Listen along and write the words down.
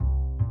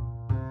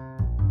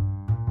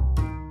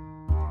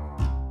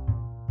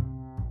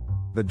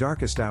The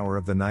darkest hour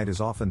of the night is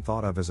often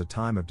thought of as a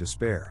time of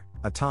despair,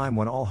 a time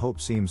when all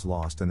hope seems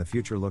lost and the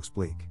future looks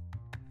bleak.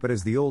 But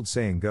as the old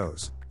saying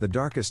goes, the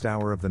darkest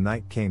hour of the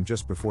night came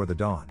just before the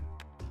dawn.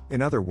 In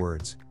other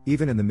words,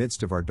 even in the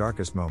midst of our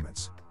darkest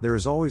moments, there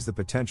is always the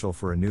potential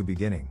for a new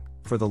beginning,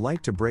 for the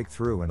light to break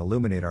through and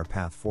illuminate our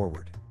path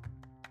forward.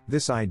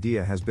 This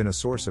idea has been a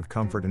source of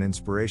comfort and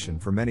inspiration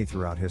for many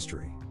throughout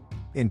history.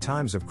 In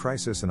times of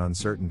crisis and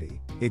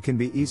uncertainty, it can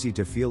be easy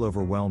to feel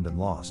overwhelmed and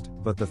lost,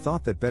 but the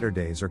thought that better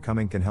days are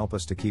coming can help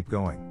us to keep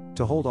going,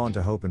 to hold on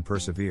to hope and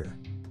persevere.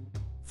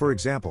 For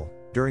example,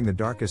 during the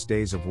darkest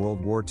days of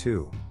World War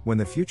II, when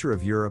the future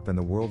of Europe and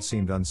the world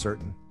seemed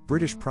uncertain,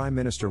 British Prime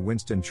Minister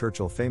Winston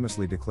Churchill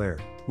famously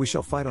declared, "We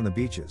shall fight on the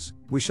beaches,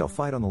 we shall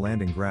fight on the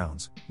landing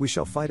grounds, we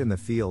shall fight in the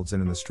fields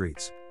and in the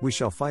streets, we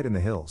shall fight in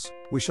the hills,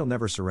 we shall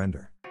never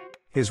surrender."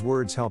 His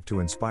words helped to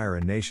inspire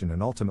a nation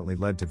and ultimately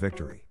led to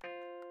victory.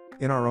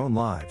 In our own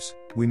lives,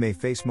 we may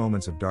face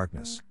moments of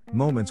darkness,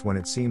 moments when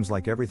it seems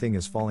like everything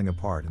is falling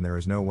apart and there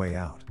is no way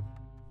out.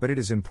 But it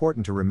is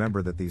important to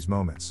remember that these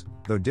moments,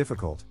 though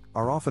difficult,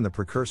 are often the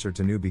precursor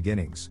to new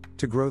beginnings,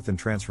 to growth and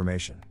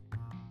transformation.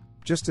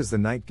 Just as the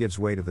night gives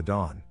way to the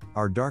dawn,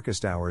 our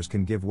darkest hours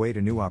can give way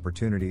to new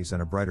opportunities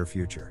and a brighter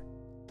future.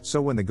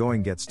 So when the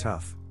going gets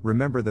tough,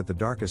 remember that the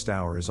darkest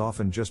hour is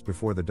often just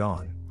before the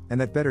dawn, and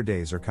that better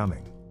days are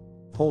coming.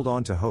 Hold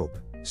on to hope,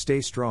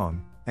 stay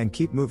strong, and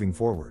keep moving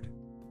forward.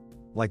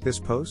 Like this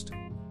post?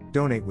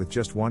 Donate with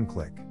just one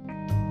click.